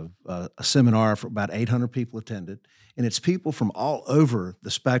a seminar for about 800 people attended. And it's people from all over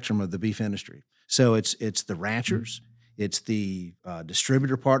the spectrum of the beef industry. So it's the ranchers, it's the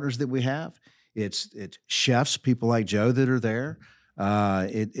distributor partners that we have, it's chefs, people like Joe that are there.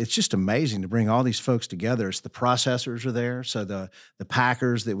 It's just amazing to bring all these folks together. It's the processors are there, so the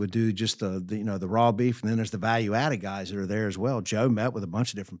packers that would do just the raw beef, and then there's the value added guys that are there as well. Joe met with a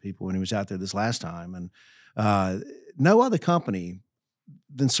bunch of different people when he was out there this last time, and no other company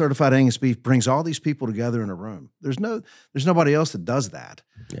than Certified Angus Beef brings all these people together in a room. There's nobody else that does that.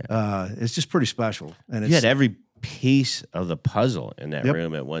 Yeah. It's just pretty special. And you had every piece of the puzzle in that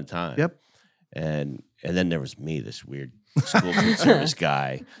room at one time. Yep. And then there was me, this weird school food service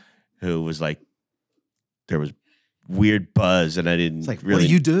guy, who was like, there was weird buzz, and I didn't what really.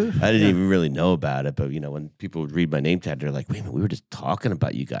 do you do? I didn't even really know about it, but when people would read my name tag, they're like, "Wait a minute, we were just talking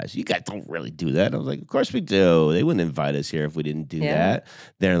about you guys. You guys don't really do that." I was like, "Of course we do. They wouldn't invite us here if we didn't do that."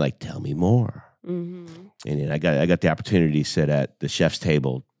 They're like, "Tell me more." And I got the opportunity to sit at the chef's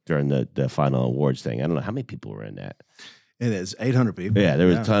table during the final awards thing. I don't know how many people were in that. It is 800 people. Yeah, there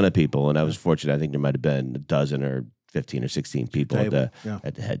was a ton of people, and I was fortunate. I think there might have been a dozen or 15 or 16 people at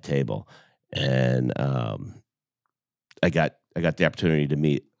the head table, and I got the opportunity to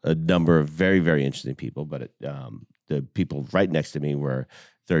meet a number of very, very interesting people. But the people right next to me were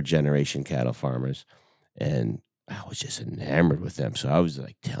third-generation cattle farmers, and I was just enamored with them. So I was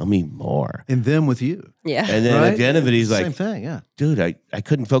like, "Tell me more." And them with you, Yeah. And then at the end of it, he's like, "Same thing, yeah, dude, I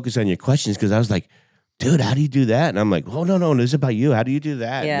couldn't focus on your questions because I was like, dude, how do you do that?" And I'm like, oh, no, this is about you. How do you do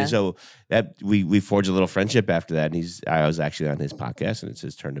that? Yeah. And so that we forged a little friendship after that. And I was actually on his podcast, and it's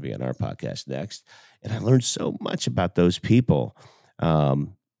his turn to be on our podcast next. And I learned so much about those people.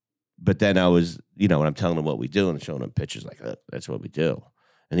 But then I was, when I'm telling him what we do and showing him pictures like, that's what we do.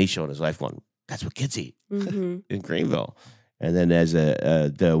 And he's showing his life going, that's what kids eat in Greenville. And then as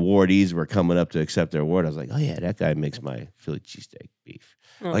the awardees were coming up to accept their award, I was like, oh, yeah, that guy makes my Philly cheesesteak beef.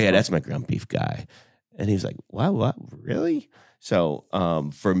 Oh, yeah, that's my ground beef guy. And he was like, what, really? So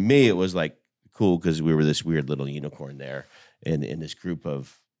for me, it was like cool because we were this weird little unicorn there in this group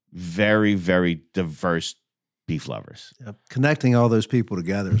of very, very diverse beef lovers. Yep. Connecting all those people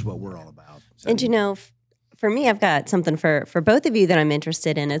together is what we're all about. And for me, I've got something for both of you that I'm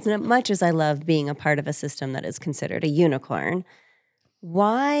interested in. As much as I love being a part of a system that is considered a unicorn,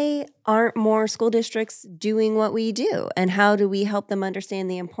 why aren't more school districts doing what we do? And how do we help them understand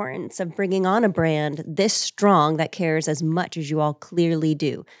the importance of bringing on a brand this strong that cares as much as you all clearly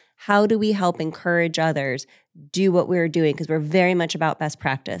do? How do we help encourage others do what we're doing? Because we're very much about best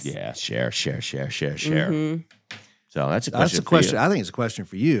practice. Yeah, share. Mm-hmm. So that's a question. That's a question. I think it's a question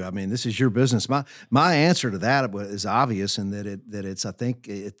for you. I mean, this is your business. My answer to that is obvious in that it's I think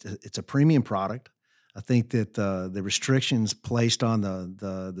it's a premium product. I think that the restrictions placed on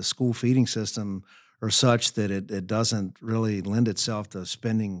the school feeding system are such that it doesn't really lend itself to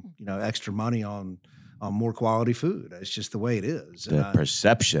spending extra money on more quality food. It's just the way it is. The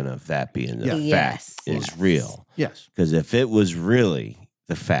perception of that being the fact Yes. is real. Yes, because if it was really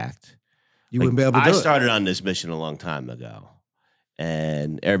the fact, you wouldn't be able to do it. I started on this mission a long time ago,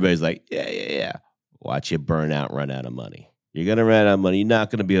 and everybody's like, yeah. Watch you burn out, run out of money. You're going to run out of money. You're not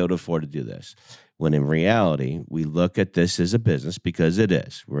going to be able to afford to do this. When in reality, we look at this as a business because it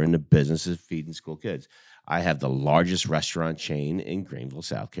is. We're in the business of feeding school kids. I have the largest restaurant chain in Greenville,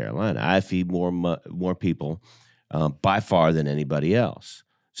 South Carolina. I feed more people by far than anybody else.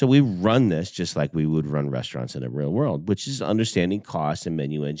 So we run this just like we would run restaurants in the real world, which is understanding cost and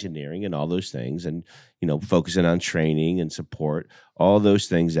menu engineering and all those things, and focusing on training and support, all those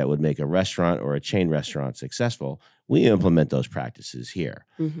things that would make a restaurant or a chain restaurant successful. We implement those practices here.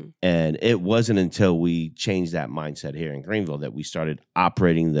 Mm-hmm. And it wasn't until we changed that mindset here in Greenville that we started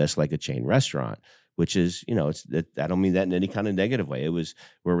operating this like a chain restaurant, which is, I don't mean that in any kind of negative way. We're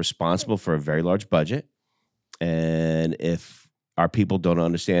responsible for a very large budget. And if our people don't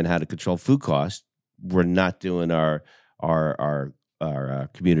understand how to control food costs, we're not doing our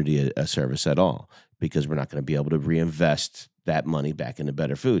community a service at all, because we're not going to be able to reinvest that money back into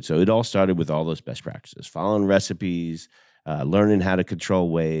better food. So it all started with all those best practices, following recipes, learning how to control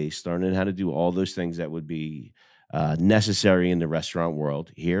waste, learning how to do all those things that would be necessary in the restaurant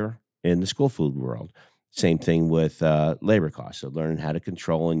world here in the school food world. Same thing with labor costs. So learning how to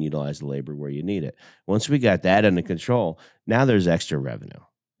control and utilize the labor where you need it. Once we got that under control, now there's extra revenue,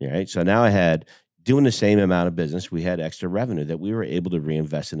 right? So now I had, doing the same amount of business, we had extra revenue that we were able to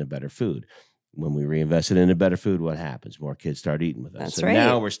reinvest into better food. When we reinvested into better food, what happens? More kids start eating with us. That's so right.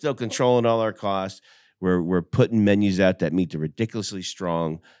 Now we're still controlling all our costs. We're putting menus out that meet the ridiculously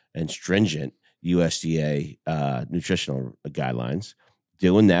strong and stringent USDA nutritional guidelines.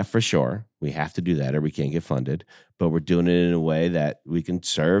 Doing that for sure. We have to do that or we can't get funded. But we're doing it in a way that we can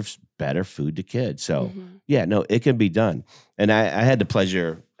serve better food to kids. So, it can be done. And I had the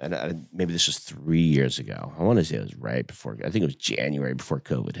pleasure, and maybe this was 3 years ago. I want to say it was right before, I think it was January before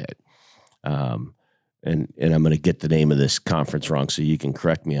COVID hit. And I'm going to get the name of this conference wrong, so you can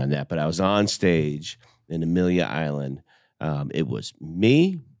correct me on that. But I was on stage in Amelia Island. It was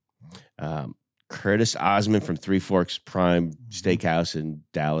me, Curtis Osmond from Three Forks Prime Steakhouse in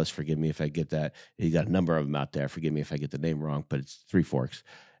Dallas. Forgive me if I get that. You got a number of them out there. Forgive me if I get the name wrong, but it's Three Forks.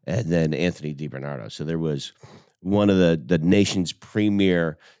 And then Anthony DiBernardo. So there was one of the nation's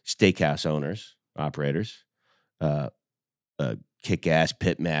premier steakhouse operators, a kick-ass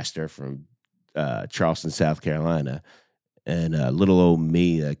pit master from Charleston, South Carolina, and little old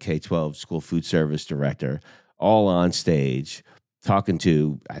me, a K-12 school food service director, all on stage talking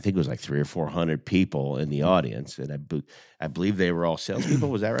to, I think it was like 300 or 400 people in the audience, and I believe they were all salespeople.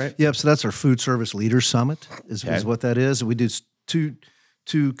 Was that right? Yep. So that's our Food Service Leaders Summit is what that is. We do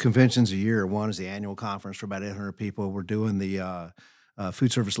two conventions a year. One is the annual conference for about 800 people. We're doing the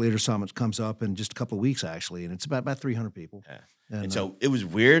Food Service Leader Summit comes up in just a couple of weeks, actually, and it's about 300 people. Yeah. And so it was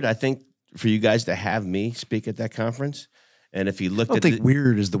weird, I think, for you guys to have me speak at that conference. And if you looked I don't think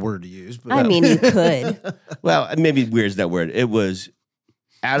weird is the word to use. But I mean, you could. well, maybe weird is that word. It was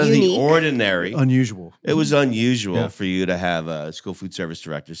out of Unique. the ordinary. Unusual. It was unusual for you to have a school food service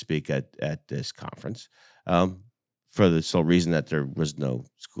director speak at this conference for the sole reason that there was no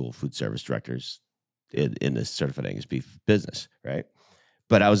school food service directors in this certified Angus beef business, right?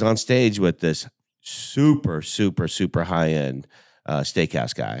 But I was on stage with this super, super, super high-end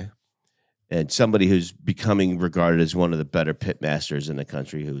steakhouse guy and somebody who's becoming regarded as one of the better pit masters in the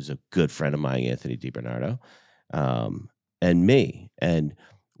country, who's a good friend of mine, Anthony DiBernardo, and me. And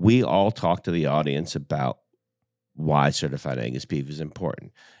we all talked to the audience about why certified Angus beef is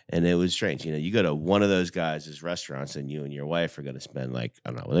important. And it was strange. You know, you go to one of those guys' restaurants and you and your wife are going to spend like, I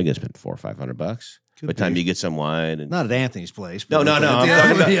don't know, they're going to spend $400 or $500. By the time you get some wine. And not at Anthony's place. No. I'm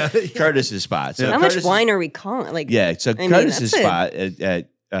talking about Curtis's spot. So How much wine are we calling? Like, so Curtis's spot at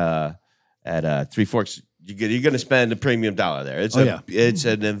Three Forks, you're going to spend a premium dollar there. It's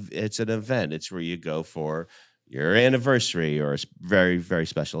an event. It's where you go for your anniversary or a very, very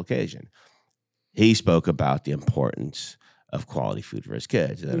special occasion. He spoke about the importance of quality food for his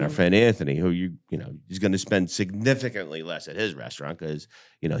kids. And then our friend Anthony, who he's going to spend significantly less at his restaurant because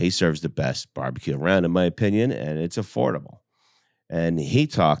he serves the best barbecue around, in my opinion, and it's affordable. And he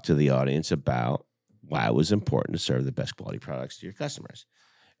talked to the audience about why it was important to serve the best quality products to your customers.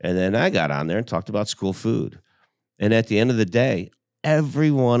 And then I got on there and talked about school food. And at the end of the day,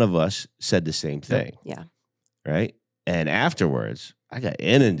 every one of us said the same thing. Yeah. Right? And afterwards, I got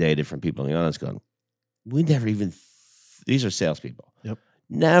inundated from people in the audience going, we never even, these are salespeople. Yep.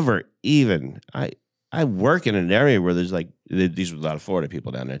 Never even, I work in an area where there's like, these are a lot of Florida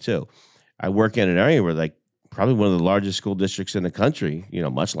people down there too. I work in an area where like probably one of the largest school districts in the country,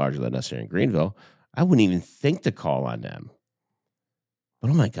 much larger than us here in Greenville. I wouldn't even think to call on them. But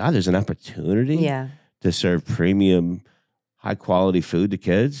oh my God, there's an opportunity to serve premium, high quality food to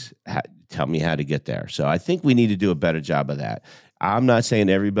kids. Tell me how to get there. So I think we need to do a better job of that. I'm not saying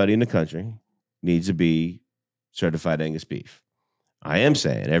everybody in the country needs to be certified Angus beef. I am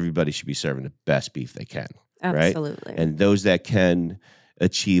saying everybody should be serving the best beef they can. Absolutely. Right? And those that can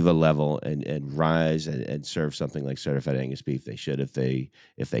achieve a level and rise and serve something like certified Angus beef, they should if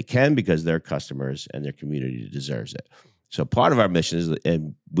they can, because their customers and their community deserves it. So part of our mission is,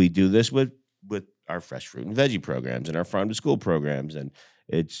 and we do this with our fresh fruit and veggie programs and our farm to school programs, and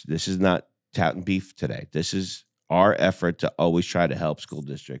this is not touting beef today. This is our effort to always try to help school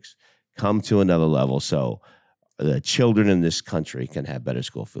districts come to another level so the children in this country can have better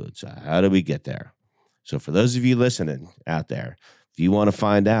school food. So how do we get there? So for those of you listening out there, if you want to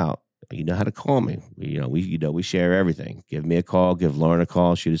find out, you know how to call me. We share everything. Give me a call, give Lauren a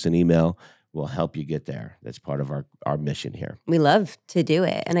call, shoot us an email. We'll help you get there. That's part of our mission here. We love to do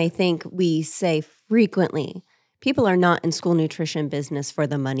it. And I think we say frequently, people are not in school nutrition business for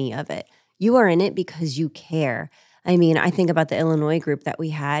the money of it. You are in it because you care. I mean, I think about the Illinois group that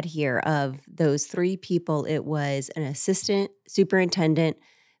we had here. Of those 3 people, it was an assistant superintendent,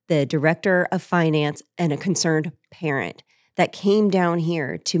 the director of finance, and a concerned parent that came down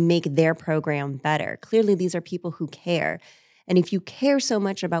here to make their program better. Clearly, these are people who care. And if you care so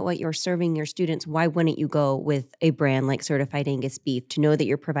much about what you're serving your students, why wouldn't you go with a brand like Certified Angus Beef to know that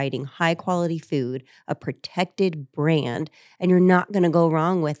you're providing high quality food, a protected brand, and you're not going to go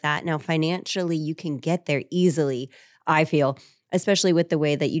wrong with that? Now, financially, you can get there easily, I feel, especially with the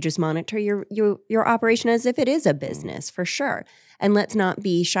way that you just monitor your operation as if it is a business, for sure. And let's not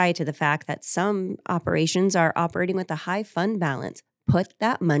be shy to the fact that some operations are operating with a high fund balance. Put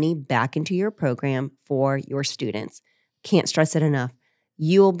that money back into your program for your students. Can't stress it enough.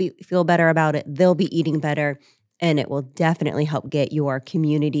 You'll feel better about it. They'll be eating better, and it will definitely help get your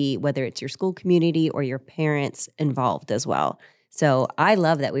community, whether it's your school community or your parents, involved as well. So I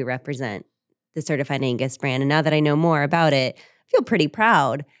love that we represent the Certified Angus brand. And now that I know more about it, I feel pretty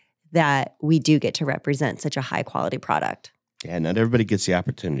proud that we do get to represent such a high quality product. Yeah, not everybody gets the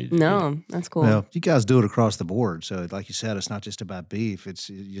opportunity to do No, that's cool. Well, you guys do it across the board. So like you said, it's not just about beef. It's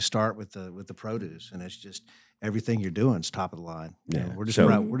you start with the produce, and it's just everything you're doing is top of the line. Yeah. We're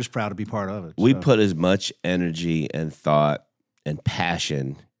just proud to be part of it. We put as much energy and thought and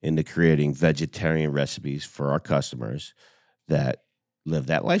passion into creating vegetarian recipes for our customers that live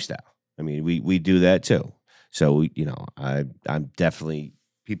that lifestyle. I mean, we do that too. So I'm definitely,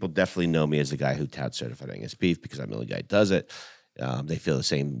 people definitely know me as the guy who touts certified Angus beef because I'm the only guy who does it. They feel the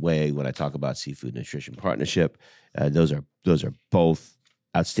same way when I talk about Seafood Nutrition Partnership. Those are both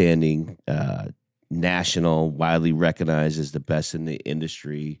outstanding, national, widely recognized as the best in the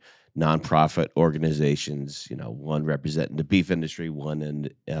industry nonprofit organizations. One representing the beef industry, one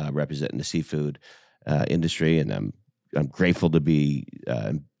representing the seafood industry, and I'm grateful to be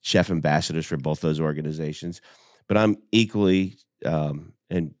chef ambassadors for both those organizations. But I'm equally,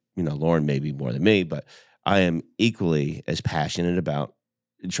 and Lauren maybe more than me, but I am equally as passionate about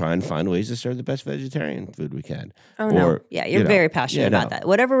trying to find ways to serve the best vegetarian food we can. Oh, no. Yeah, you're very passionate about that.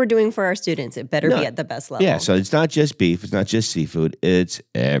 Whatever we're doing for our students, it better be at the best level. Yeah, so it's not just beef. It's not just seafood. It's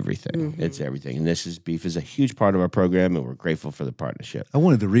everything. Mm-hmm. It's everything. And beef is a huge part of our program, and we're grateful for the partnership. I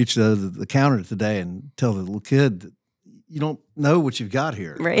wanted to reach the counter today and tell the little kid that you don't know what you've got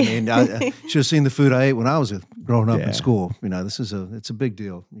here. Right. I mean, I should have seen the food I ate when I was growing up in school. It's a big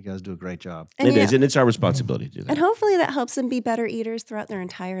deal. You guys do a great job. And it is, and it's our responsibility to do that. And hopefully that helps them be better eaters throughout their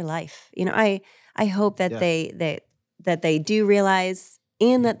entire life. I hope that they do realize,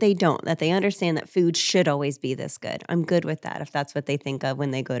 and that they don't, that they understand that food should always be this good. I'm good with that if that's what they think of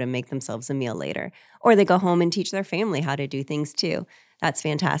when they go to make themselves a meal later. Or they go home and teach their family how to do things too. That's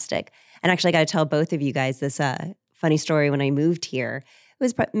fantastic. And actually, I got to tell both of you guys this funny story. When I moved here, it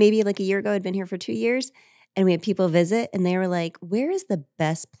was maybe like a year ago. I'd been here for 2 years, and we had people visit, and they were like, "Where is the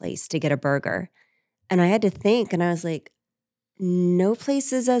best place to get a burger?" And I had to think, and I was like, "No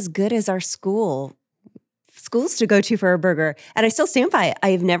place is as good as our schools to go to for a burger." And I still stand by it.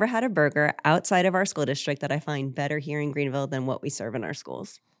 I've never had a burger outside of our school district that I find better here in Greenville than what we serve in our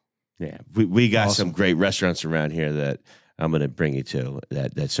schools. Yeah, we got some great restaurants around here that I'm going to bring you to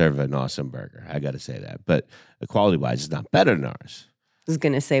that serve an awesome burger. I got to say that. But quality-wise, it's not better than ours. I was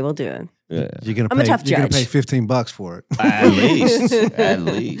going to say, we'll do it. Yeah. I'm a tough judge. You're going to pay $15 for it. At least.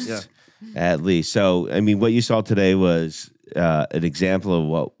 At least. So, I mean, what you saw today was an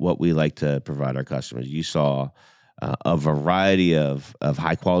example of what we like to provide our customers. You saw a variety of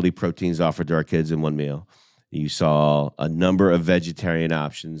high-quality proteins offered to our kids in one meal. You saw a number of vegetarian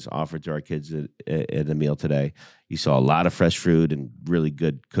options offered to our kids in a meal today. You saw a lot of fresh fruit and really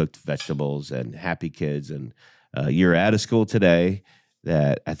good cooked vegetables and happy kids. And you're at a school today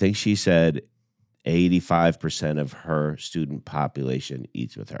that I think she said 85% of her student population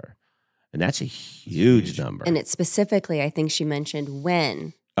eats with her. And that's a huge number. And it's specifically, I think she mentioned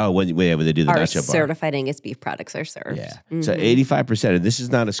when. Oh, when they do the our nacho bar. certified Angus beef products are served. Yeah. Mm-hmm. So 85%. And this is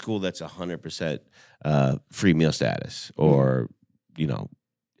not a school that's 100% free meal status or,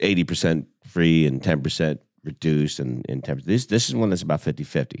 80% free and 10% reduced and 10%. This is one that's about 50-50.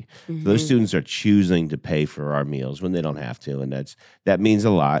 Mm-hmm. So those students are choosing to pay for our meals when they don't have to. And that means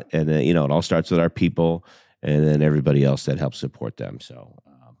a lot. And, it all starts with our people and then everybody else that helps support them. So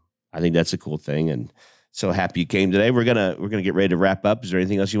I think that's a cool thing. And so happy you came today. We're gonna get ready to wrap up. Is there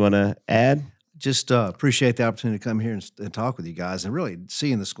anything else you want to add? Just appreciate the opportunity to come here and talk with you guys, and really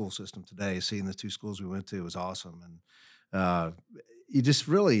seeing the school system today, seeing the 2 schools we went to was awesome. And you just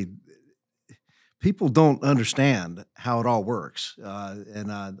really, people don't understand how it all works. And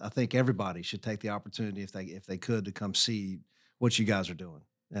I think everybody should take the opportunity if they could to come see what you guys are doing.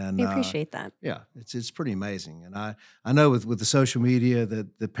 And we appreciate that. Yeah, it's pretty amazing. And I know with the social media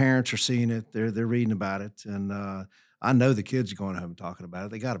that the parents are seeing it, they're reading about it, and I know the kids are going home and talking about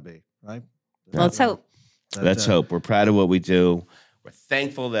it. They got to be, right? Well, let's hope. Let's hope. We're proud of what we do. We're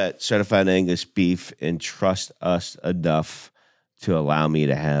thankful that Certified Angus Beef entrusts us enough to allow me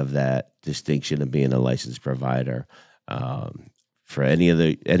to have that distinction of being a licensed provider. For any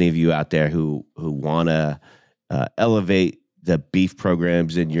of you out there who want to elevate the beef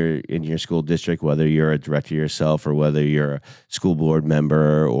programs in your school district, whether you're a director yourself or whether you're a school board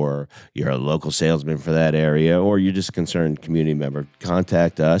member or you're a local salesman for that area or you're just a concerned community member,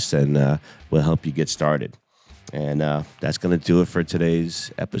 contact us and we'll help you get started. And that's going to do it for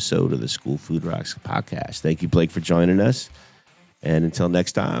today's episode of the School Food Rocks podcast. Thank you, Blake, for joining us. And until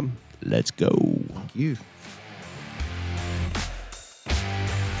next time, let's go. Thank you.